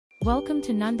Welcome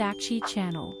to Nandakchi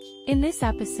channel. In this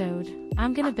episode,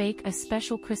 I'm gonna bake a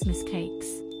special Christmas cakes.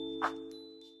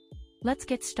 Let's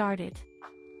get started.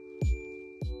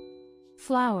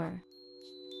 Flour,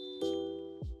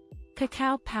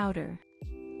 cacao powder,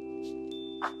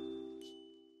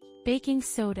 baking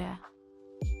soda,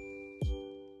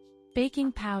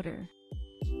 baking powder,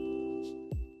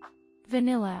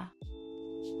 vanilla,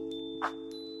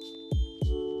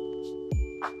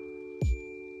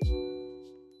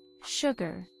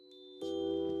 sugar.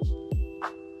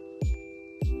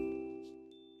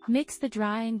 Mix the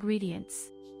dry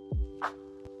ingredients.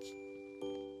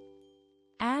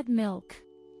 Add milk.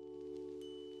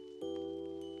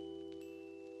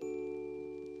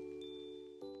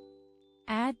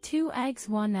 Add 2 eggs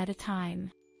one at a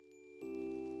time.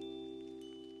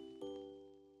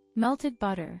 Melted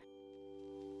butter.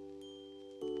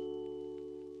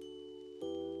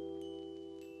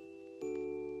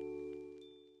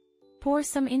 Pour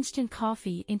some instant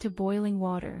coffee into boiling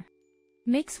water.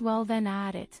 Mix well, then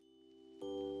add it.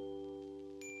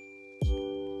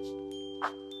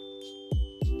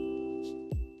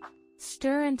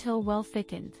 Stir until well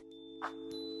thickened.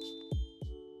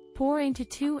 Pour into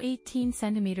two 18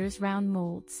 cm round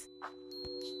molds.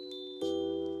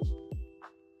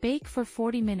 Bake for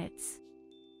 40 minutes.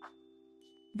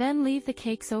 Then leave the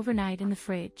cakes overnight in the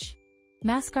fridge.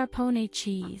 Mascarpone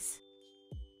cheese.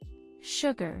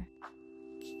 Sugar.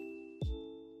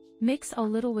 Mix a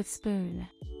little with spoon.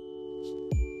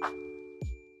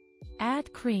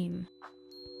 Add cream.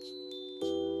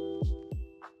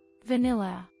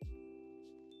 Vanilla.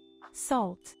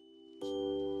 Salt.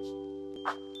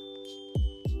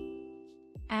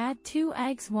 Add 2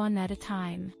 eggs one at a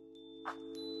time.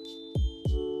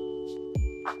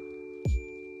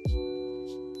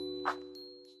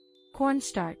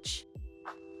 Cornstarch.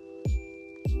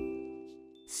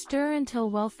 Stir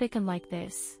until well thickened like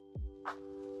this.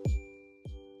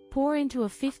 Pour into a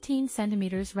 15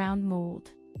 cm round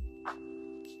mold.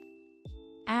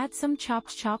 Add some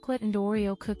chopped chocolate and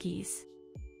Oreo cookies.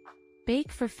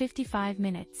 Bake for 55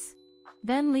 minutes.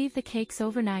 Then leave the cakes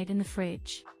overnight in the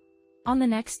fridge. On the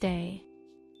next day,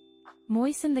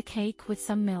 moisten the cake with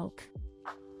some milk.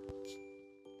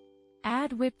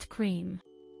 Add whipped cream.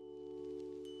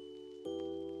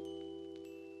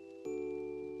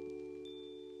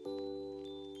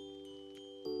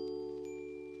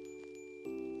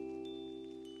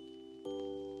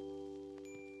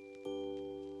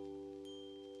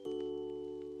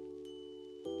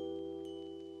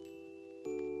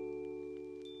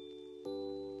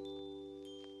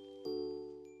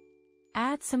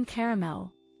 Add some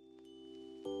caramel.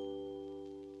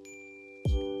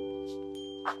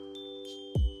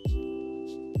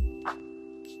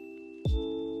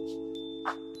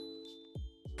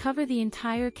 Cover the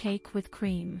entire cake with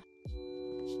cream.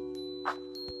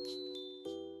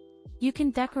 You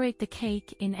can decorate the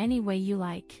cake in any way you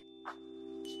like.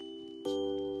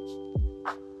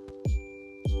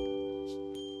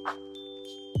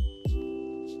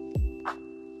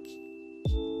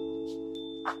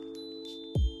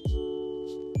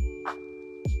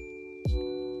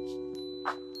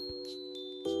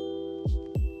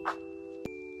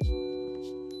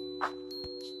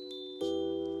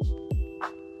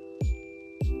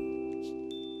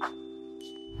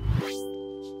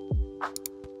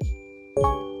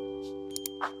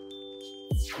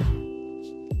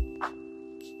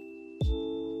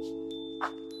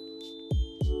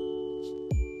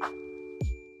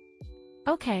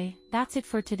 Okay, that's it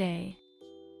for today.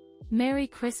 Merry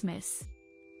Christmas!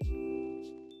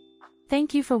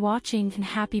 Thank you for watching and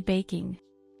happy baking!